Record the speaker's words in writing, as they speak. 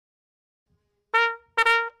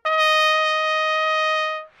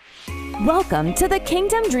Welcome to the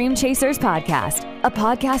Kingdom Dream Chasers podcast, a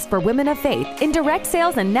podcast for women of faith in direct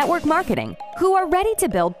sales and network marketing who are ready to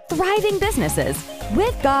build thriving businesses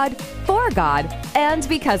with God, for God, and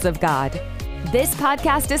because of God. This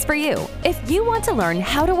podcast is for you if you want to learn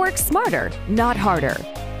how to work smarter, not harder.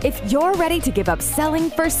 If you're ready to give up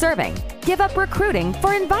selling for serving, give up recruiting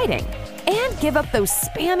for inviting, and give up those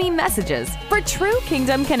spammy messages for true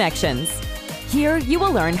kingdom connections. Here, you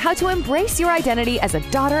will learn how to embrace your identity as a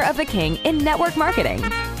daughter of the King in network marketing.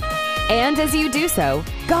 And as you do so,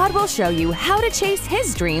 God will show you how to chase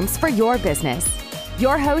His dreams for your business.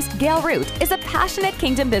 Your host, Gail Root, is a passionate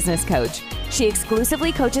kingdom business coach. She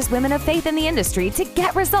exclusively coaches women of faith in the industry to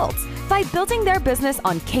get results by building their business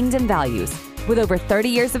on kingdom values. With over 30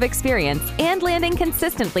 years of experience and landing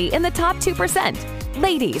consistently in the top 2%.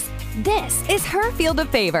 Ladies, this is her field of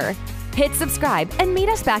favor. Hit subscribe and meet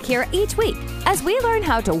us back here each week as we learn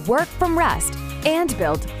how to work from rest and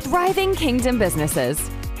build thriving kingdom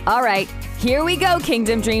businesses. All right, here we go,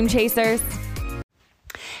 Kingdom Dream Chasers.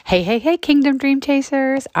 Hey, Kingdom Dream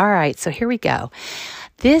Chasers. All right, so here we go.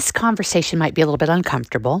 This conversation might be a little bit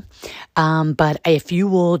uncomfortable, but if you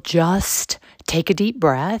will just take a deep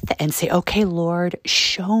breath and say, okay, Lord,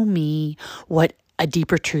 show me what a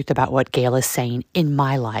deeper truth about what Gail is saying in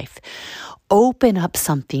my life. Open up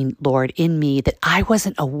something, Lord, in me that I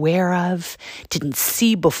wasn't aware of, didn't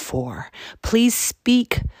see before. Please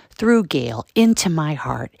speak through Gail into my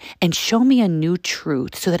heart and show me a new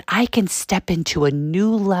truth so that I can step into a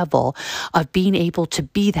new level of being able to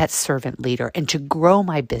be that servant leader and to grow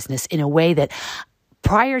my business in a way that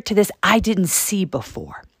prior to this, I didn't see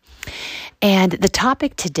before. And the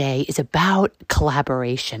topic today is about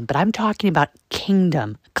collaboration, but I'm talking about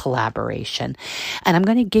kingdom collaboration. And I'm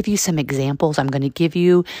going to give you some examples. I'm going to give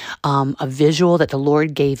you a visual that the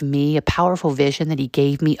Lord gave me, a powerful vision that He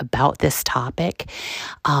gave me about this topic.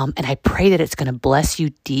 And I pray that it's going to bless you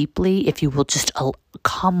deeply if you will just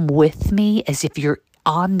come with me as if you're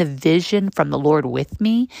on the vision from the Lord with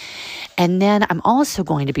me. And then I'm also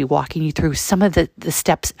going to be walking you through some of the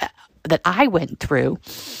steps that I went through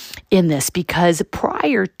in this, because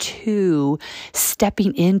prior to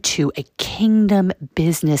stepping into a kingdom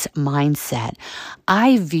business mindset,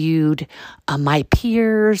 I viewed my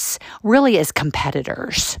peers really as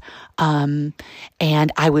competitors. And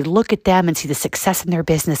I would look at them and see the success in their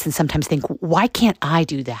business and sometimes think, why can't I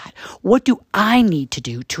do that? What do I need to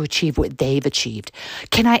do to achieve what they've achieved?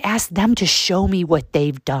 Can I ask them to show me what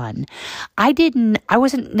they've done? I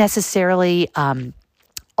wasn't necessarily, I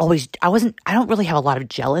don't really have a lot of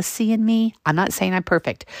jealousy in me. I'm not saying I'm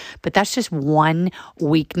perfect, but that's just one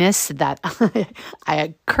weakness that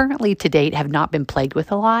I currently to date have not been plagued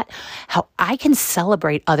with a lot. How I can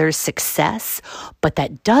celebrate others' success, but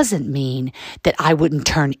that doesn't mean that I wouldn't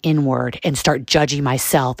turn inward and start judging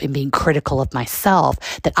myself and being critical of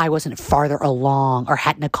myself, that I wasn't farther along or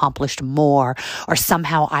hadn't accomplished more, or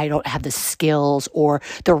somehow I don't have the skills or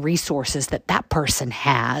the resources that that person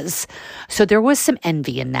has. So there was some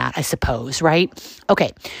envy in that, I suppose, right?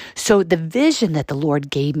 Okay, so the vision that the Lord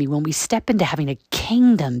gave me when we step into having a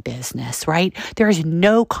kingdom business, right? There is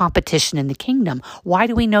no competition in the kingdom. Why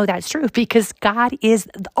do we know that's true? Because God is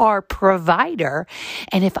our provider.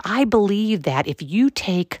 And if I believe that, if you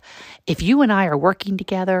and I are working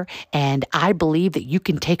together and I believe that you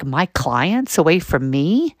can take my clients away from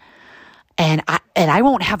me, and I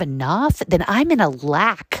won't have enough, then I'm in a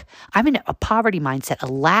poverty mindset, a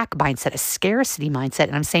lack mindset, a scarcity mindset.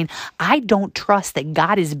 And I'm saying, I don't trust that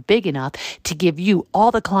God is big enough to give you all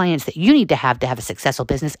the clients that you need to have a successful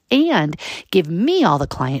business and give me all the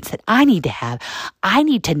clients that I need to have. I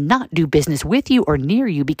need to not do business with you or near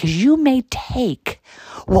you because you may take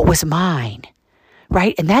what was mine.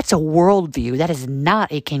 Right? And that's a worldview. That is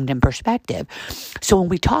not a kingdom perspective. So when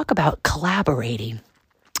we talk about collaborating,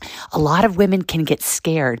 a lot of women can get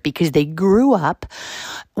scared because they grew up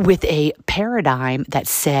with a paradigm that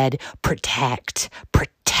said, protect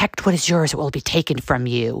what is yours, it will be taken from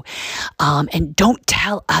you. And don't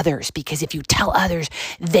tell others, because if you tell others,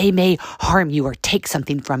 they may harm you or take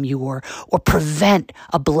something from you or prevent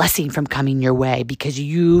a blessing from coming your way because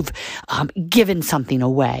you've given something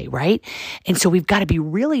away, right? And so we've got to be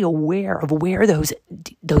really aware of where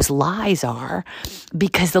those lies are,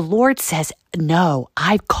 because the Lord says, no,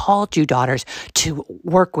 I've called you, daughters, to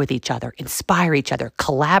work with each other, inspire each other,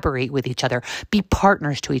 collaborate with each other, be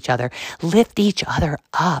partners to each other, lift each other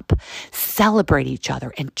up, celebrate each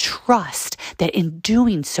other, and trust that in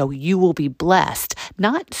doing so, you will be blessed,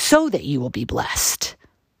 not so that you will be blessed.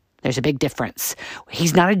 There's a big difference.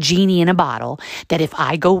 He's not a genie in a bottle that if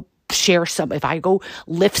I go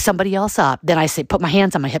lift somebody else up, then I say, put my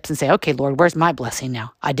hands on my hips and say, okay, Lord, where's my blessing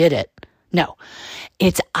now? I did it. No,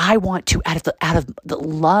 it's I want to, out of the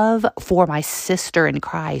love for my sister in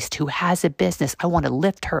Christ who has a business, I want to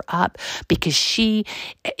lift her up because she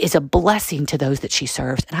is a blessing to those that she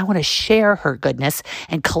serves. And I want to share her goodness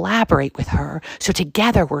and collaborate with her. So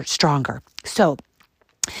together we're stronger. So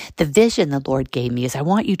the vision the Lord gave me is I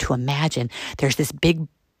want you to imagine there's this big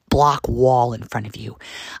block wall in front of you.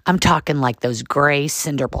 I'm talking like those gray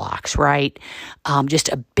cinder blocks, right? Just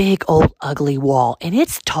a big old ugly wall. And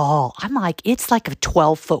it's tall. It's like a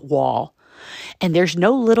 12-foot wall. And there's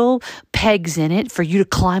no little pegs in it for you to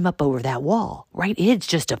climb up over that wall, right? It's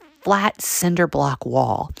just a flat cinder block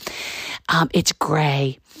wall. It's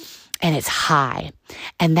gray and it's high.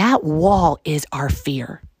 And that wall is our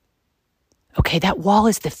fear. Okay, that wall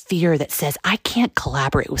is the fear that says, I can't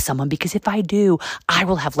collaborate with someone because if I do, I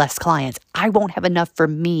will have less clients. I won't have enough for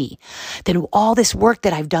me. Then all this work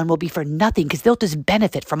that I've done will be for nothing because they'll just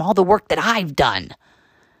benefit from all the work that I've done.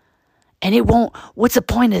 And it won't, what's the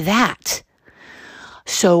point of that?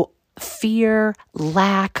 So fear,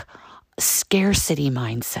 lack, scarcity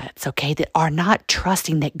mindsets, okay, that are not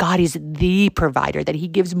trusting that God is the provider, that he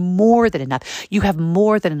gives more than enough. You have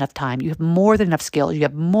more than enough time. You have more than enough skills. You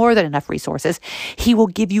have more than enough resources. He will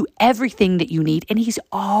give you everything that you need, and he's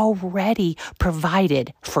already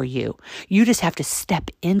provided for you. You just have to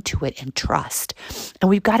step into it and trust. And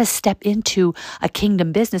we've got to step into a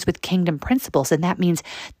kingdom business with kingdom principles, and that means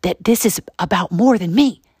that this is about more than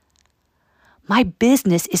me. My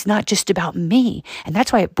business is not just about me. And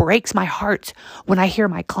that's why it breaks my heart when I hear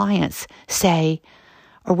my clients say,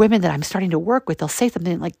 or women that I'm starting to work with, they'll say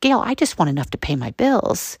something like, Gail, I just want enough to pay my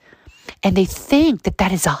bills. And they think that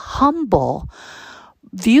that is a humble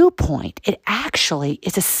viewpoint. It actually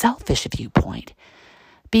is a selfish viewpoint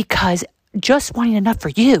because just wanting enough for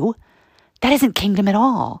you, that isn't kingdom at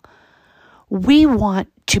all. We want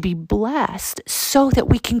to be blessed so that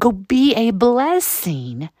we can go be a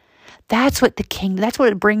blessing. That's what that's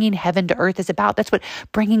what bringing heaven to earth is about. That's what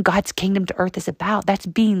bringing God's kingdom to earth is about. That's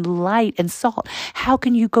being light and salt. How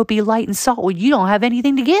can you go be light and salt? Well, you don't have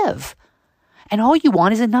anything to give. And all you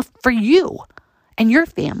want is enough for you and your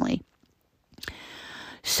family.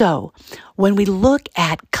 So when we look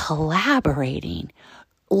at collaborating,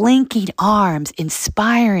 linking arms,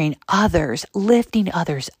 inspiring others, lifting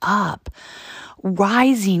others up,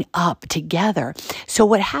 rising up together. So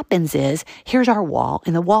what happens is, here's our wall,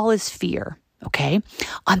 and the wall is fear, okay?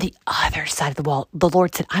 On the other side of the wall, the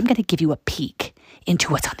Lord said, I'm going to give you a peek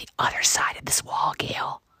into what's on the other side of this wall,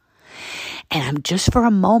 Gail. And I'm just for a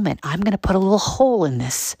moment, I'm going to put a little hole in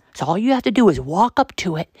this. So all you have to do is walk up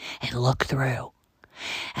to it and look through.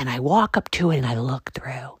 And I walk up to it and I look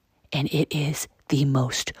through. And it is the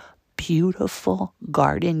most beautiful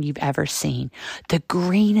garden you've ever seen. The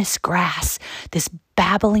greenest grass, this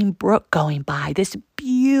babbling brook going by, this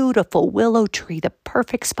beautiful willow tree, the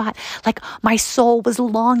perfect spot. Like my soul was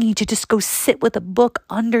longing to just go sit with a book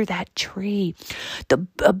under that tree.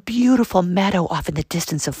 A beautiful meadow off in the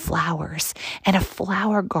distance of flowers and a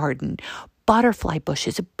flower garden, butterfly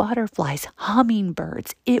bushes, butterflies,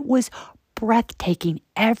 hummingbirds. It was breathtaking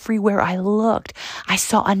everywhere I looked.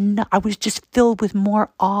 I was just filled with more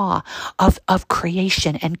awe of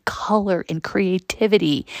creation and color and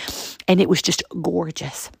creativity. And it was just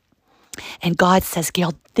gorgeous. And God says,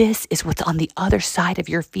 Gail, this is what's on the other side of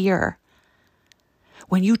your fear.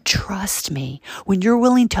 When you trust me, when you're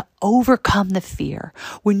willing to overcome the fear,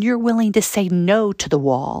 when you're willing to say no to the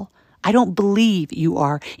wall, I don't believe you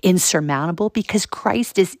are insurmountable because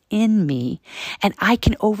Christ is in me and I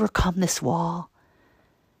can overcome this wall.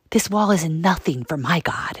 This wall is nothing for my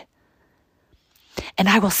God. And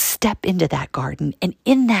I will step into that garden. And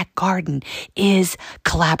in that garden is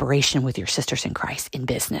collaboration with your sisters in Christ in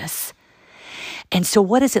business. And so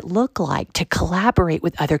what does it look like to collaborate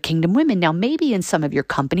with other kingdom women? Now, maybe in some of your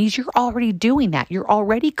companies, you're already doing that. You're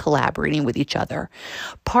already collaborating with each other.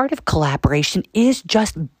 Part of collaboration is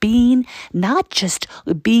just not just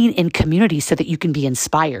being in community so that you can be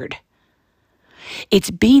inspired.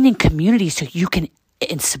 It's being in community so you can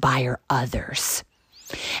inspire others.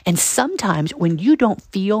 And sometimes when you don't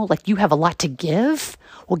feel like you have a lot to give,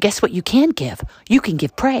 well, guess what you can give? You can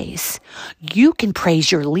give praise. You can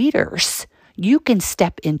praise your leaders. You can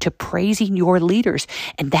step into praising your leaders,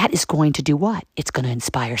 and that is going to do what? It's going to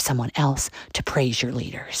inspire someone else to praise your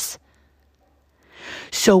leaders.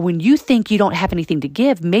 So when you think you don't have anything to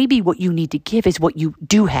give, maybe what you need to give is what you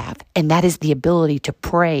do have, and that is the ability to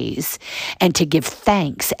praise and to give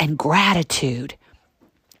thanks and gratitude.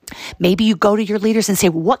 Maybe you go to your leaders and say,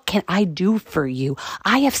 what can I do for you?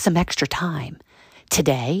 I have some extra time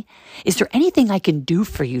today. Is there anything I can do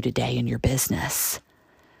for you today in your business?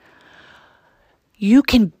 You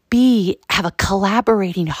can have a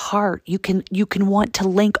collaborating heart. You can want to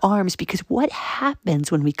link arms, because what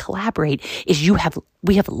happens when we collaborate is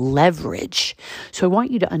we have leverage. So I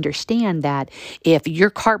want you to understand that if your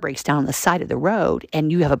car breaks down on the side of the road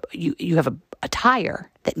and you have a tire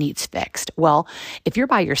that needs fixed. Well, if you're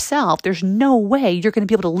by yourself, there's no way you're going to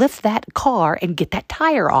be able to lift that car and get that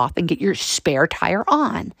tire off and get your spare tire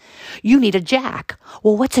on. You need a jack.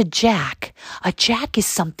 Well, what's a jack? A jack is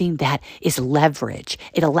something that is leverage.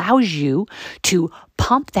 It allows you to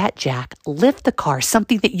pump that jack, lift the car,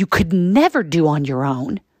 something that you could never do on your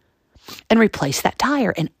own, and replace that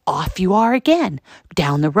tire, and off you are again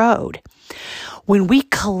down the road. When we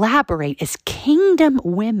collaborate as kingdom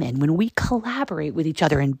women, when we collaborate with each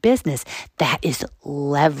other in business, that is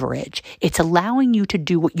leverage. It's allowing you to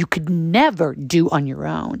do what you could never do on your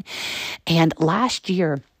own. And last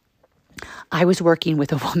year, I was working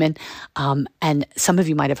with a woman, and some of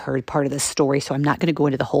you might have heard part of this story, so I'm not going to go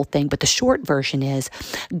into the whole thing, but the short version is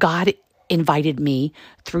God invited me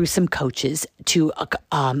through some coaches to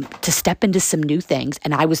step into some new things.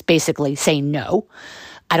 And I was basically saying, no,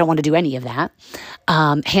 I don't want to do any of that.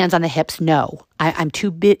 Hands on the hips, no. I'm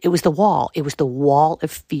too big. It was the wall. It was the wall of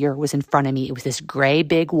fear was in front of me. It was this gray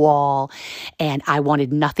big wall, and I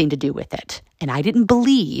wanted nothing to do with it. And I didn't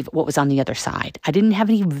believe what was on the other side. I didn't have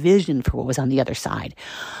any vision for what was on the other side.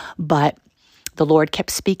 But the Lord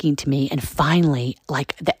kept speaking to me, and finally,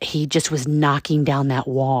 He just was knocking down that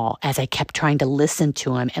wall. As I kept trying to listen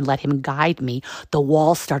to Him and let Him guide me, the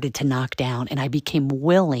wall started to knock down, and I became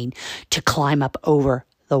willing to climb up over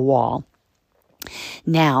the wall.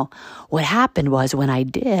 Now, what happened was, when I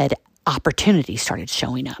did, opportunities started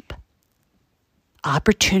showing up.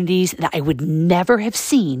 Opportunities that I would never have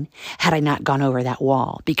seen had I not gone over that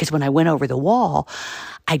wall. Because when I went over the wall,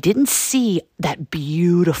 I didn't see that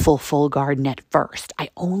beautiful full garden at first. I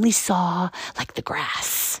only saw the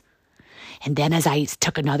grass. And then as I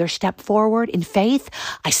took another step forward in faith,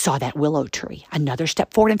 I saw that willow tree. Another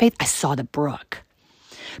step forward in faith, I saw the brook.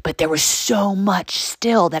 But there was so much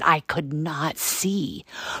still that I could not see.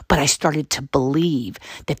 But I started to believe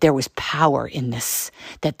that there was power in this,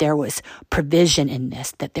 that there was provision in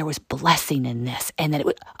this, that there was blessing in this, and that it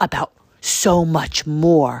was about so much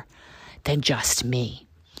more than just me.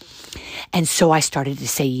 And so I started to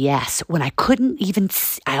say yes when I couldn't even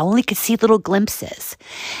see, I only could see little glimpses.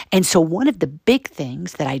 And so one of the big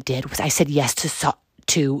things that I did was I said yes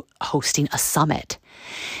to hosting a summit.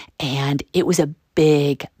 And it was a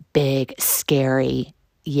big, scary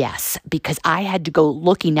yes, because I had to go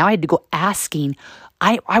looking. Now I had to go asking.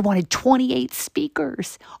 I wanted 28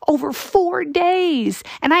 speakers over 4 days.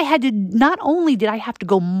 And I had to, not only did I have to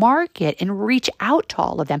go market and reach out to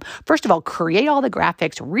all of them, first of all, create all the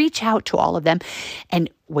graphics, reach out to all of them, and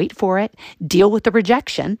wait for it, deal with the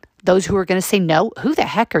rejection. Those who are going to say, no, who the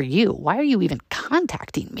heck are you? Why are you even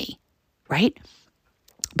contacting me? Right?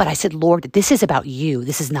 But I said, Lord, this is about you.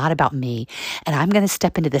 This is not about me. And I'm going to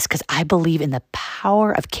step into this because I believe in the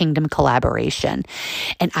power of kingdom collaboration.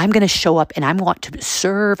 And I'm going to show up, and I want to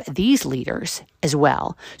serve these leaders as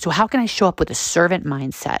well. So how can I show up with a servant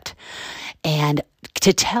mindset? And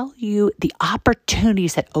to tell you the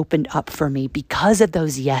opportunities that opened up for me because of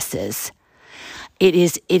those yeses, it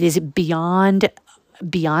is beyond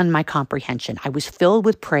my comprehension. I was filled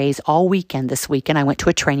with praise all weekend this weekend. I went to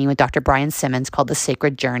a training with Dr. Brian Simmons called The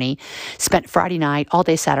Sacred Journey, spent Friday night, all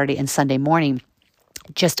day Saturday and Sunday morning,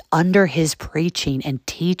 just under his preaching and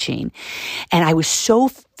teaching. And I was so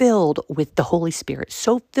filled with the Holy Spirit,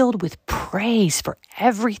 so filled with praise for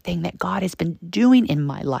everything that God has been doing in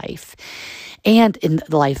my life and in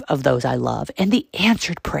the life of those I love, and the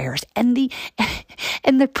answered prayers and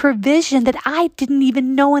the provision that I didn't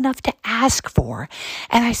even know enough to ask for.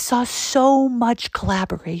 And I saw so much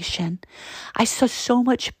collaboration. I saw so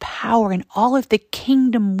much power in all of the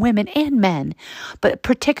kingdom women and men, but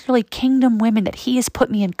particularly kingdom women that He has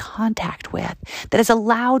put me in contact with, that has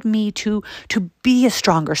allowed me to be a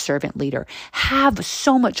stronger servant leader, have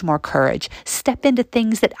so much more courage, step into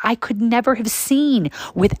things that I could never have seen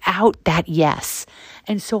without that yes.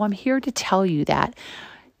 And so I'm here to tell you that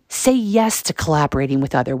say yes to collaborating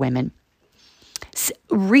with other women.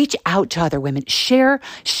 Reach out to other women. Share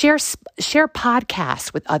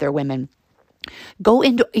podcasts with other women. Go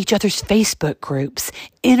into each other's Facebook groups.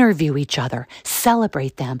 Interview each other.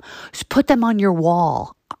 Celebrate them. Put them on your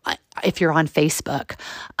wall if you're on Facebook.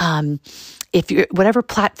 If you're whatever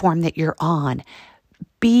platform that you're on,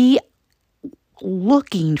 be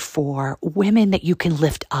looking for women that you can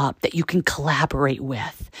lift up, that you can collaborate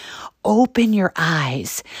with. Open your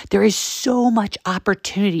eyes. There is so much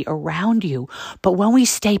opportunity around you. But when we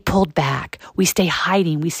stay pulled back, we stay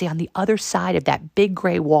hiding, we stay on the other side of that big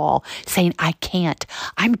gray wall saying, I can't.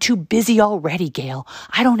 I'm too busy already, Gail.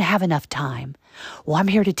 I don't have enough time. Well, I'm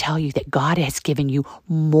here to tell you that God has given you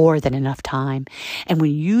more than enough time. And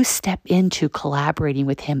when you step into collaborating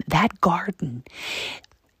with Him, that garden,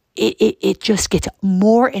 it just gets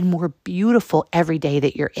more and more beautiful every day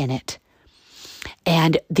that you're in it.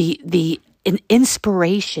 And the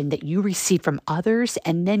inspiration that you receive from others,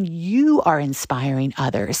 and then you are inspiring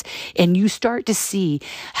others. And you start to see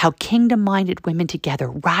how kingdom-minded women together,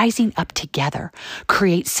 rising up together,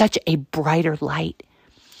 create such a brighter light.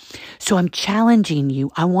 So I'm challenging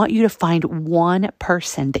you. I want you to find one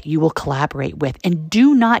person that you will collaborate with, and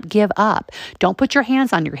do not give up. Don't put your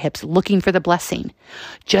hands on your hips looking for the blessing.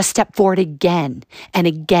 Just step forward again and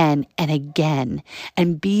again and again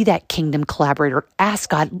and be that kingdom collaborator. Ask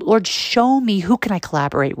God, Lord, show me who can I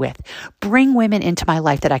collaborate with. Bring women into my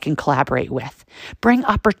life that I can collaborate with. Bring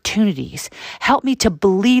opportunities. Help me to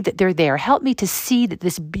believe that they're there. Help me to see that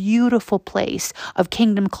this beautiful place of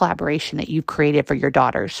kingdom collaboration that you've created for your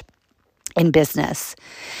daughters in business,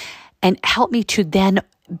 and help me to then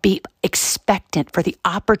be expectant for the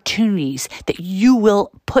opportunities that you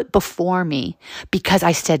will put before me because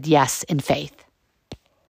I said yes in faith.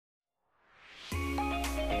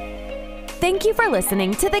 Thank you for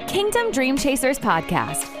listening to the Kingdom Dream Chasers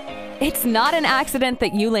podcast. It's not an accident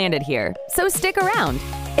that you landed here, so stick around.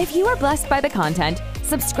 If you are blessed by the content,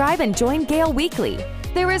 subscribe and join Gail weekly.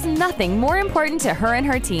 There is nothing more important to her and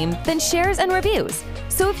her team than shares and reviews.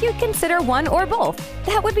 So if you'd consider one or both,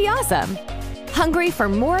 that would be awesome. Hungry for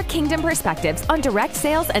more kingdom perspectives on direct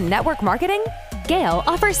sales and network marketing? Gail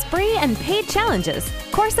offers free and paid challenges,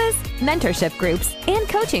 courses, mentorship groups, and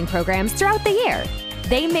coaching programs throughout the year.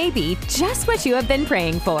 They may be just what you have been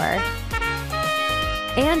praying for.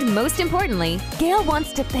 And most importantly, Gail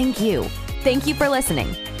wants to thank you. Thank you for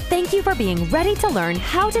listening. Thank you for being ready to learn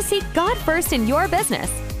how to seek God first in your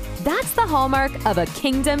business. That's the hallmark of a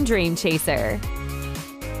Kingdom Dream Chaser.